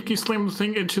Hibiki slammed the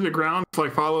thing into the ground,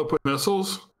 like, follow up with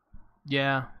missiles?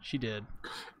 Yeah, she did.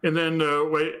 And then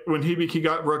when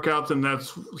Hibiki broke out, then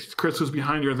Chris was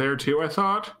behind her there, too, I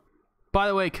thought. By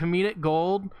the way, comedic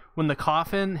gold, when the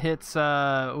coffin hits,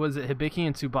 was it Hibiki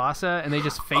and Tsubasa, and they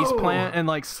just faceplant and,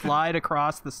 like, slide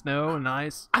across the snow and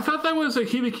ice? I thought that was a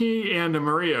Hibiki and a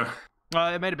Maria.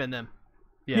 It might have been them.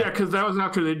 Yeah, because that was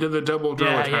after they did the double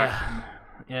drill attack.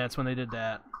 Yeah, it's when they did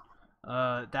that.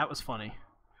 That was funny.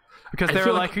 Because they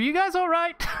were like, are you guys all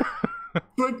right?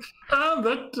 There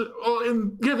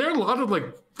are a lot of like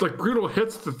brutal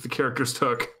hits that the characters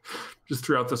took just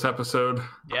throughout this episode.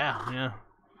 Yeah.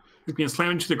 Like being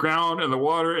slammed into the ground and the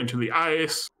water, into the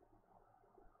ice.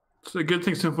 So the good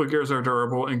thing Symphogears are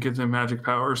durable and give them magic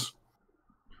powers.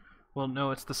 Well,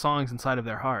 no, it's the songs inside of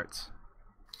their hearts.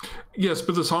 Yes,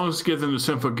 but the songs give them the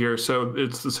Symphogear, so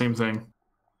it's the same thing.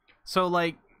 So,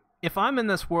 like, if I'm in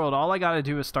this world, all I gotta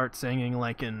do is start singing,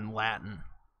 like, in Latin.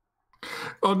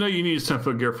 Oh, no, you need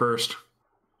Symphogear first.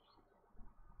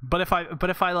 But if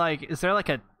I, like, is there, like,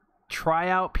 a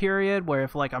tryout period where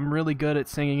if, like, I'm really good at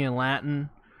singing in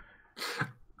Latin?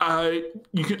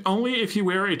 You can only if you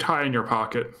wear a tie in your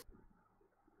pocket.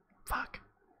 Fuck.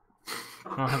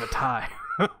 I don't have a tie.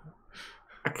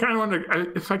 I kind of want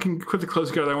to, if I can put the clothes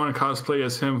together, I want to cosplay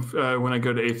as him when I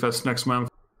go to A-Fest next month.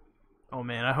 Oh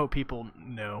man, I hope people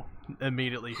know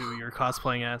immediately who you're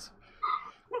cosplaying as.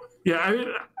 Yeah,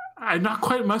 I'm not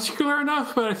quite muscular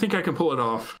enough, but I think I can pull it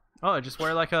off. Oh, just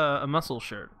wear like a muscle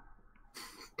shirt.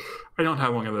 I don't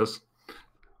have one of those.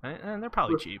 And they're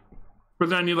probably cheap. But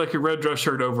then I need like a red dress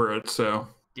shirt over it, so.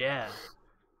 Yeah.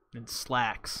 And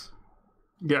slacks.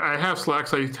 Yeah, I have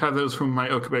slacks. I had those from my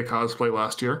Okabe cosplay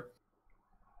last year.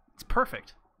 It's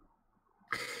perfect.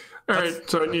 All right,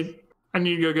 so I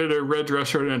need to go get a red dress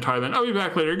shirt and a tie. Then I'll be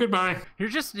back later. Goodbye. You'll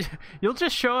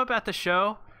just show up at the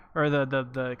show or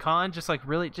the con, just like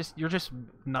really, you're just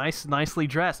nicely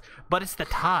dressed. But it's the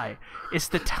tie. It's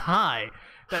the tie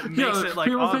that makes it like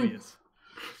obvious.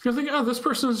 You're thinking, oh, this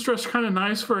person's dressed kind of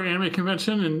nice for an anime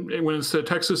convention, and when it's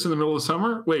Texas in the middle of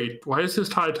summer, wait, why is his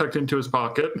tie tucked into his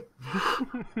pocket?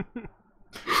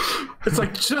 It's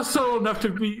like just so enough to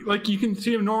be like you can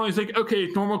see him normally think, okay,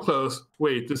 normal clothes.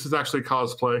 Wait, this is actually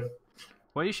cosplay.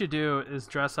 What you should do is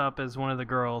dress up as one of the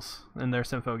girls in their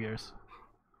Symphogears.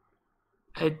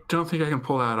 I don't think I can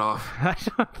pull that off. I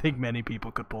don't think many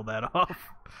people could pull that off.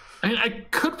 I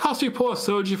could possibly pull a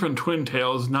Soji from Twin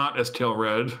Tails, not as Tail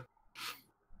Red.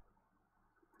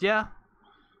 Yeah,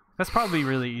 that's probably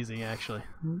really easy, actually.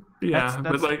 Yeah,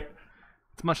 but like,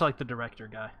 it's much like the director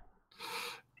guy.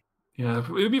 Yeah, it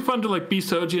would be fun to like be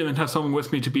Soji and then have someone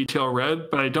with me to be Tail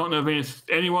Red, but I don't know of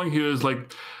anyone who is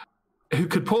like who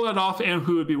could pull that off and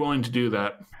who would be willing to do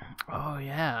that. Oh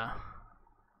yeah,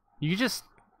 you just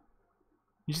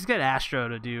get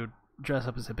Astro to dress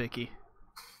up as Hibiki.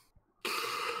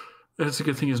 That's a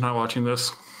good thing he's not watching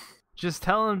this. Just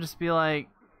tell him, just be like.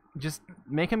 Just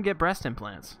make him get breast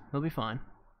implants. He'll be fine.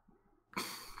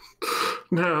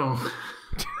 No.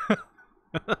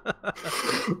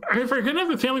 If we're going to have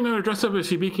a family member dressed up as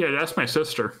Hibiki, I'd ask my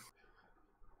sister.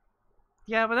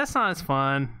 Yeah, but that's not as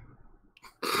fun.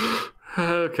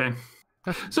 Okay.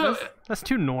 That's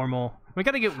too normal. We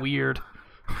gotta get weird.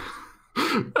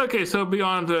 Okay, so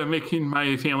beyond making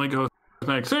my family go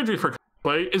cosmetic surgery for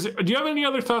cosplay, do you have any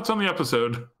other thoughts on the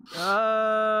episode?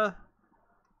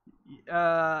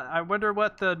 I wonder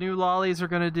what the new lollies are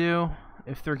gonna do.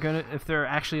 If they're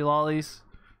actually lollies,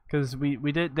 because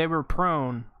they were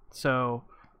prone, so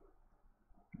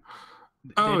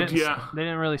they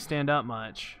didn't really stand up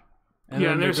much. And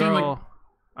then the girl,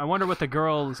 I wonder what the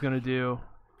girl is gonna do.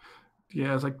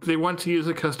 Yeah, it's like they want to use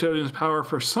the custodian's power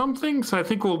for something, so I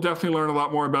think we'll definitely learn a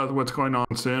lot more about what's going on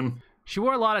soon. She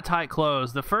wore a lot of tight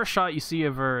clothes. The first shot you see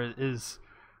of her is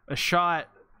a shot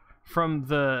from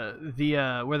where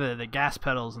the gas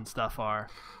pedals and stuff are,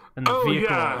 and the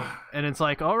vehicle, yeah. And it's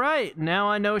like, all right, now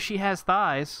I know she has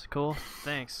thighs. Cool,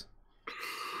 thanks.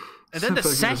 And then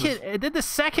the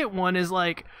second one is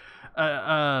like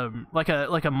a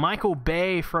Michael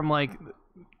Bay from like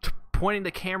pointing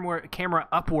the camera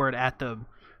upward at them.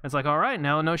 It's like, all right,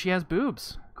 now I know she has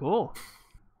boobs. Cool.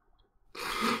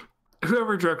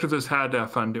 Whoever directed this had to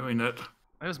have fun doing it.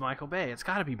 It was Michael Bay. It's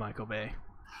got to be Michael Bay.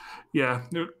 Yeah.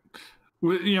 You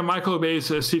know, Michael Bay is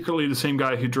secretly the same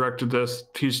guy who directed this.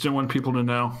 He just didn't want people to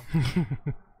know.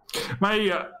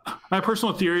 My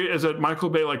personal theory is that Michael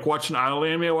Bay watched an idol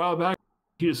anime a while back.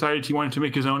 He decided he wanted to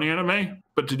make his own anime,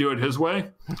 but to do it his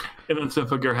way. And then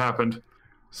Symphogear happened.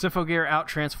 Symphogear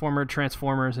out-transformed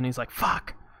Transformers, and he's like,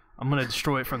 fuck, I'm going to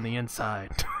destroy it from the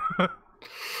inside.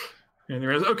 And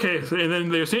there is, okay, and then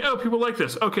they're saying, oh, people like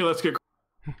this. Okay, let's get...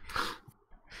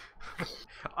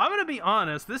 I'm going to be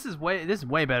honest, this is way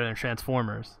better than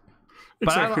Transformers. But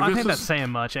exactly. I think that's saying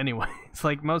much anyway. It's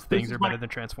like most things are better than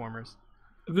Transformers.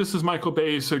 This is Michael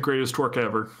Bay's greatest work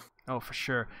ever. Oh, for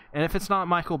sure. And if it's not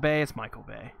Michael Bay, it's Michael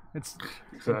Bay.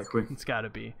 Exactly. It's got to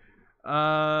be.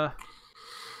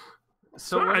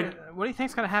 So what do you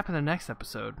think's going to happen in the next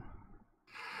episode?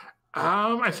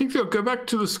 I think they'll go back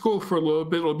to the school for a little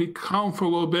bit. It'll be calm for a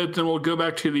little bit. Then we'll go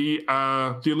back to the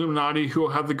Illuminati, who will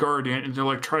have the Guardian, and they'll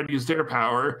like try to use their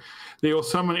power. They will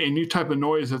summon a new type of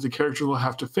noise that the characters will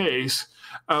have to face.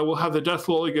 We'll have the Death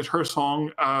Lily get her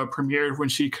song premiered when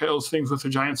she kills things with a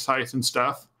giant scythe and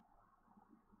stuff.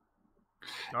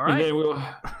 All right. And then we'll.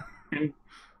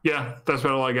 Yeah, that's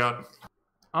about all I got.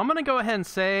 I'm gonna go ahead and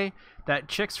say that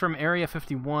chick's from Area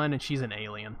 51 and she's an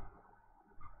alien.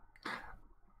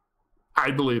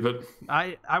 I believe it.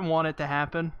 I want it to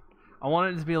happen. I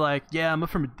want it to be like, yeah, I'm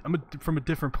from a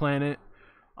different planet.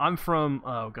 I'm from,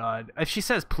 oh god, if she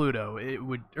says Pluto, it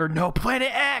would, or no, Planet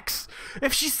X.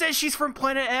 If she says she's from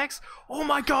Planet X, oh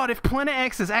my god, if Planet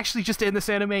X is actually just in this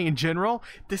anime in general,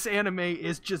 this anime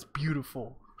is just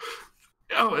beautiful.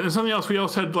 Oh, and something else. We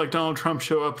also had like Donald Trump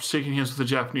show up shaking hands with the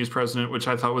Japanese president, which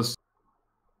I thought was.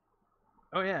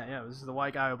 Oh yeah, this is the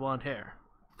white guy with blonde hair.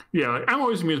 Yeah, like, I'm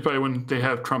always amused by when they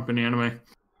have Trump in anime.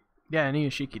 Yeah, and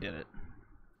Iyashiki did it.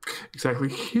 Exactly.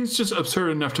 He's just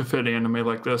absurd enough to fit anime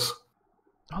like this.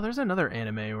 Oh, there's another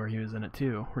anime where he was in it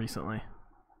too recently.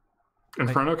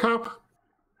 Inferno Cop?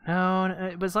 No,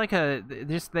 it was like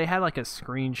they had like a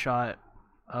screenshot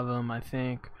of him, I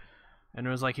think, and it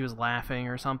was like he was laughing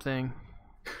or something.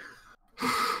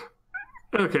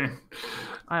 Okay.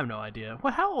 I have no idea.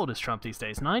 How old is Trump these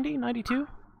days? 90? 92?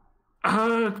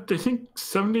 I think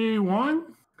 71?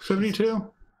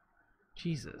 72?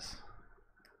 Jesus.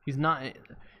 He's not...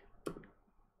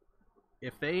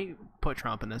 If they put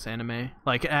Trump in this anime,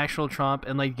 like actual Trump,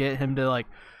 and like get him to like...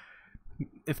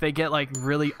 If they get like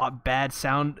really bad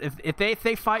sound... If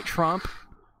they fight Trump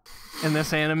in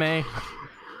this anime...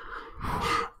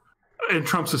 And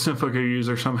Trump's a Symphogear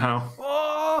user somehow.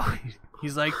 Oh!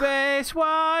 He's like, bass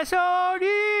wise on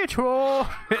intro.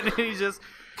 And he's just...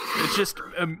 It's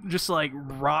just like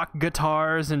rock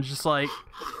guitars and just like...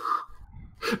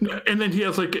 And then he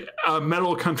has like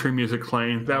metal country music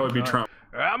playing. That would be Trump.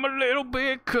 I'm a little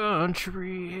bit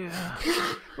country.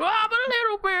 I'm a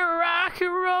little bit rock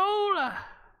and roll.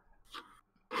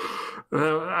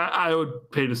 I would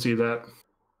pay to see that.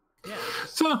 Yeah.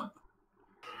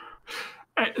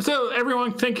 So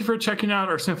everyone, thank you for checking out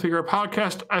our Symphogear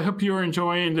podcast. I hope you are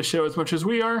enjoying the show as much as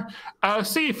we are.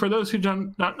 See, for those who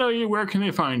do not know you, where can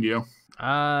they find you?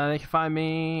 They can find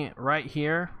me right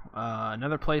here.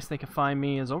 Another place they can find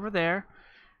me is over there.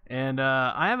 And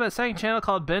I have a second channel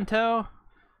called Bento.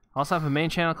 I also have a main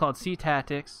channel called Sea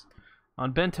Tactics.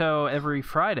 On Bento, every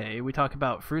Friday, we talk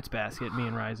about Fruits Basket, me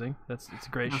and Rising. It's a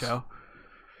great show.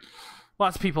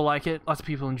 Lots of people like it. Lots of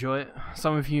people enjoy it.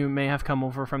 Some of you may have come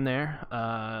over from there.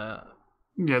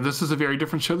 Yeah, this is a very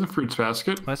different show than Fruits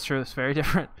Basket. That's true. It's very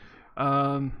different.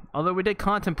 Although we did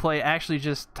contemplate actually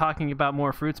just talking about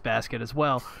more Fruits Basket as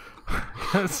well.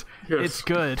 Because it's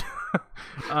good.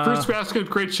 Fruits Basket,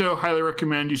 great show. Highly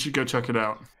recommend. You should go check it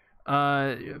out.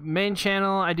 Main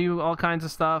channel, I do all kinds of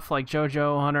stuff like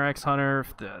JoJo, Hunter x Hunter,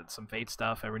 some Fate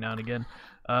stuff every now and again.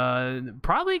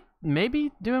 Probably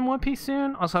maybe doing One Piece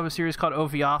soon. Also have a series called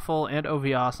OV Awful and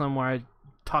OV Awesome where I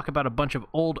talk about a bunch of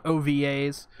old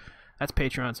OVAs. That's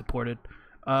Patreon supported.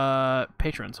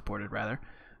 Patreon supported rather.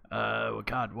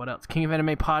 God, what else? King of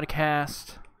Anime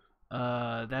podcast.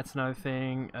 That's another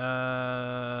thing.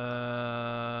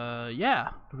 Yeah,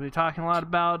 we'll be talking a lot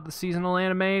about the seasonal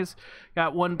animes.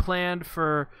 Got one planned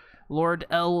for Lord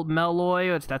El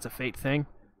Meloy. That's a Fate thing.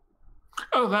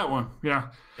 Oh, that one, yeah.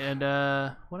 And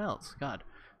what else? God,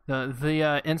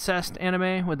 the incest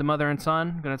anime with the mother and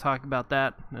son. I'm gonna talk about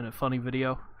that in a funny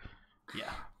video.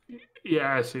 Yeah.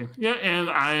 Yeah, I see. Yeah, and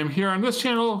I am here on this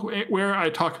channel where I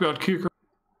talk about Kuker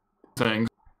things.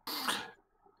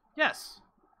 Yes.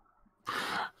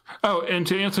 Oh, and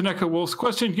to answer Neko Wolf's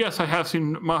question, yes, I have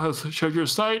seen Maho's Shoujo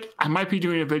site. I might be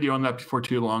doing a video on that before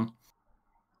too long.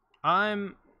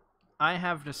 I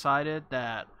have decided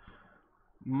that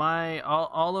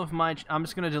I'm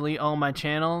just gonna delete all my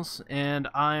channels, and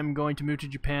I'm going to move to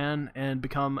Japan and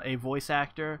become a voice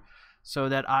actor so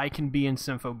that I can be in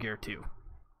Symphogear 2.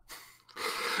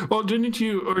 Well, did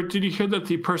you hear that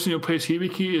the person who plays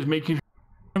Hibiki is making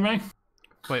anime?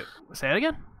 Wait, say that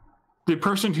again? The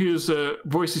person whose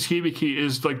voices Hibiki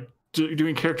is like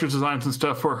doing character designs and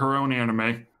stuff for her own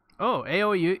anime. Oh,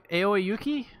 Aoi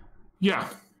Yuki? Yeah.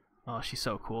 Oh, she's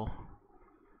so cool.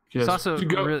 Yes.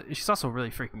 She's also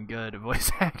really freaking good at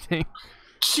voice acting.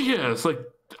 She is. Like,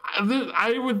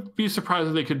 I would be surprised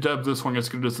if they could dub this one as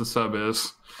good as the sub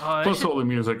is. Plus all the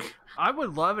music. I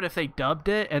would love it if they dubbed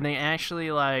it and they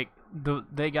actually like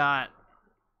they dubbed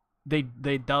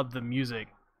the music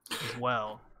as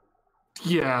well.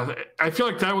 Yeah, I feel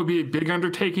like that would be a big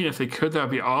undertaking. If they could, that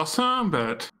would be awesome,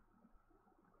 but...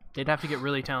 They'd have to get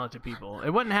really talented people. It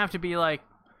wouldn't have to be like...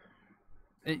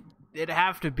 It'd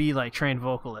have to be like trained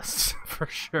vocalists for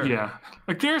sure. Yeah,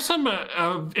 like there are some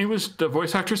English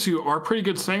voice actors who are pretty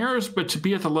good singers, but to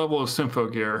be at the level of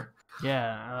Symphogear.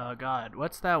 Yeah. Oh God,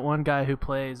 what's that one guy who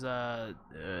plays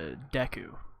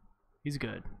Deku? He's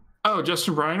good. Oh,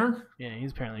 Justin Briner? Yeah,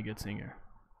 he's apparently a good singer.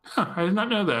 Huh, I did not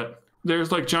know that.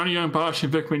 There's like Johnny Young Bosch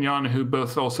and Vic Mignogna who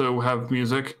both also have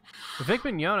music. Vic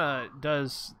Mignogna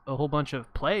does a whole bunch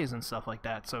of plays and stuff like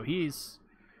that, so he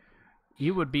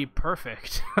would be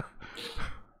perfect.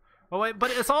 Oh wait,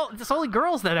 but it's only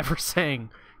girls that ever sing.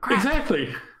 Crap.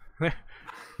 Exactly. All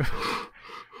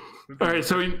right,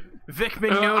 so Vic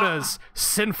Mignogna's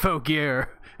Symphogear,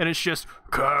 and it's just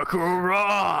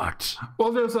Kakarot.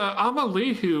 Well, there's Amma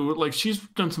Lee who she's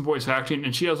done some voice acting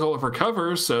and she has all of her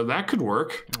covers, so that could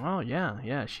work. Oh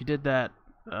yeah, she did that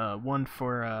one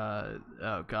for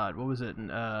oh God, what was it?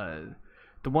 The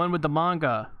one with the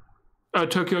manga.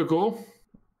 Tokyo Ghoul.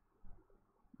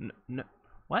 No,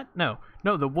 what? No,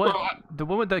 the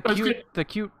one with the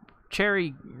cute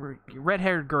cherry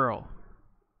red-haired girl.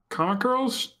 Comic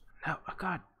Girls. No, oh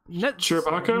God.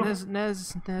 Shirobako?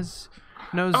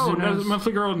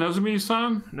 Monthly Girl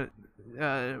Nezumi-san?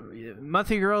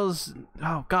 Monthly Girls...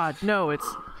 Oh, God, no,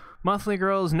 it's Monthly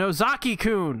Girls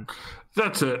Nozaki-kun.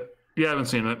 That's it. You haven't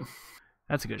seen it.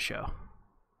 That's a good show.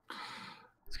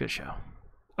 It's a good show.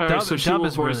 All right, so Dub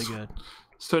is really good.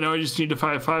 So now we just need to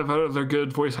find 5 other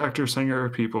good voice actor, singer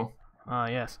people.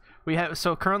 Yes.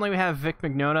 Currently we have Vic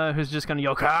Mignogna, who's just going to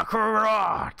yell,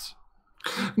 Kakarot!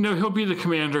 No, he'll be the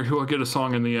commander who will get a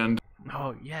song in the end.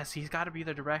 Oh yes, he's got to be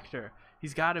the director.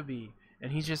 He's got to be,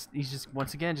 and he's just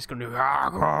once again just going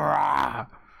to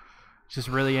just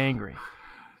really angry,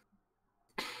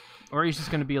 or he's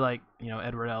just going to be like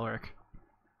Edward Elric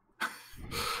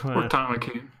or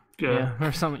Tamaki, yeah,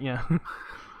 or something, yeah,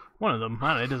 one of them. I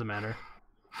don't know. It doesn't matter.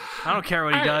 I don't care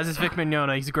what he does. It's Vic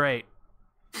Mignogna. He's great.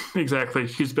 Exactly,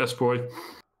 he's best boy.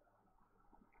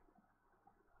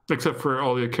 Except for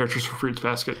all the characters for Fruits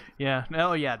Basket. Yeah.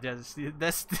 Oh, yeah. That's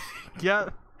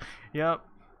yep.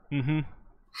 Mm-hmm.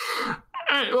 All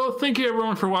right. Well, thank you,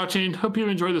 everyone, for watching. Hope you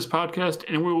enjoyed this podcast,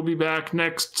 and we will be back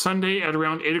next Sunday at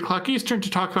around 8 o'clock Eastern to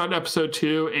talk about Episode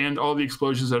 2 and all the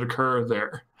explosions that occur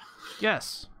there.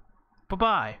 Yes.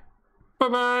 Bye-bye.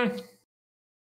 Bye-bye.